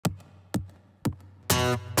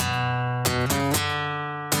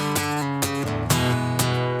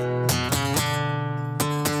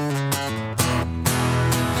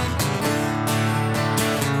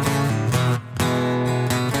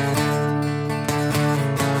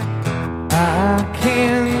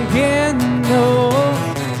can't get no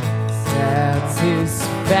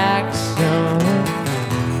satisfaction.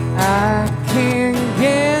 I can't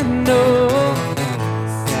get no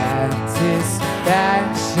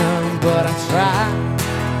satisfaction, but I try,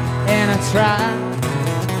 and I try,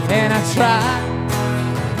 and I try,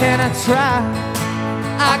 and I try.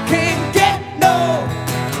 I can't get no,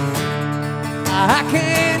 I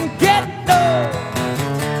can't get no.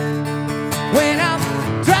 When I'm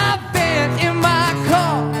driving in my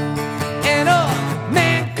car and a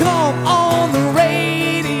man come on the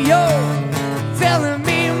radio telling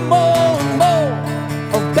me more and more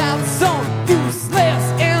about some useless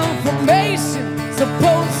information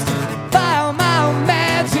supposed to file my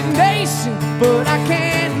imagination, but I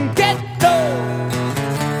can't get no,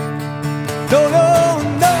 no, no,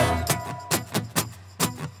 no.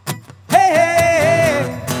 Hey, hey, hey.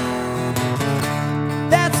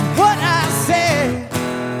 That's what I say.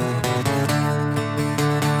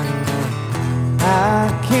 I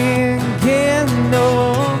can't get no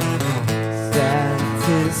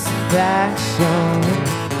satisfaction.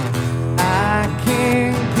 I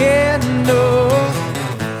can't get no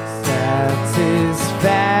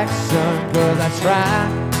satisfaction, 'cause I try,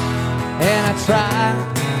 and I try,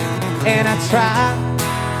 and I try,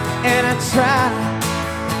 and I try.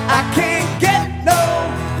 I can't get no,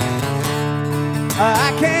 I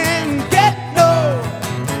can't get no.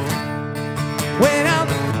 When I'm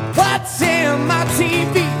watching my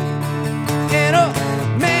TV and a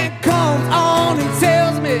man comes on and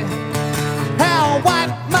tells me how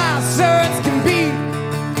white my shirts can be,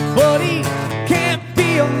 but he can't be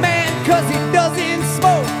a man 'cause he doesn't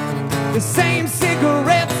smoke the same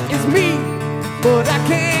cigarettes as me, but I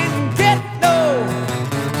can't get no,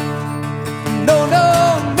 no, no,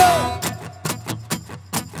 no.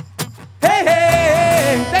 Hey, hey,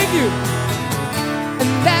 hey, thank you.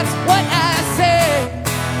 And that's what I say.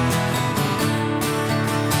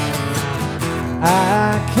 I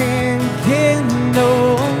can't get no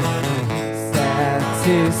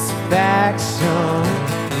satisfaction.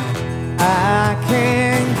 I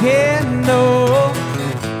can't get no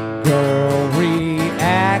girl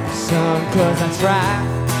reaction, 'cause I try,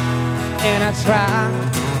 and I try,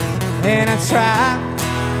 and I try,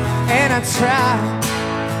 and I try.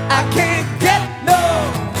 I can't get no,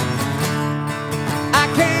 I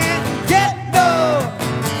can't get no.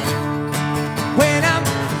 When I'm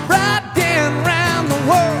riding around the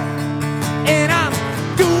world and I'm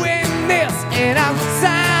doing this and I'm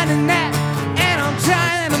signing that, and I'm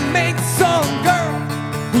trying to make some girl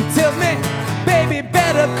who tells me, baby,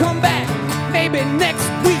 better come back maybe next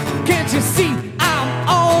week. Can't you see I'm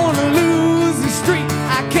on a losing streak?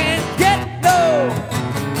 I can't get no,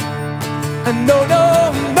 no, no,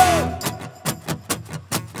 no.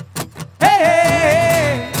 Hey, hey,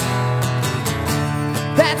 hey.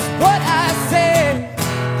 That's what I say.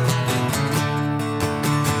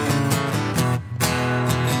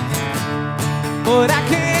 But I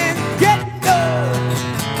can't get no,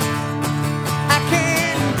 I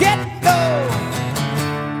can't get no,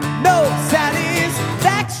 no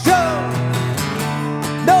satisfaction,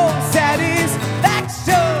 no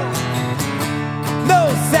satisfaction, no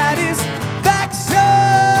satisfaction.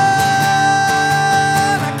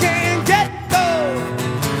 I can't get no,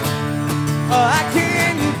 I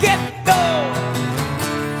can't get no,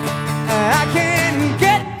 I can't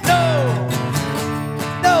get no,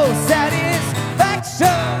 no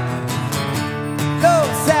satisfaction, no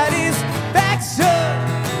satisfaction,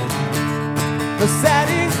 no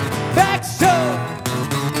satisfaction,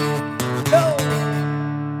 no.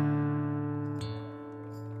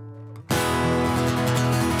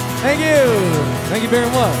 Thank you very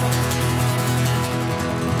much.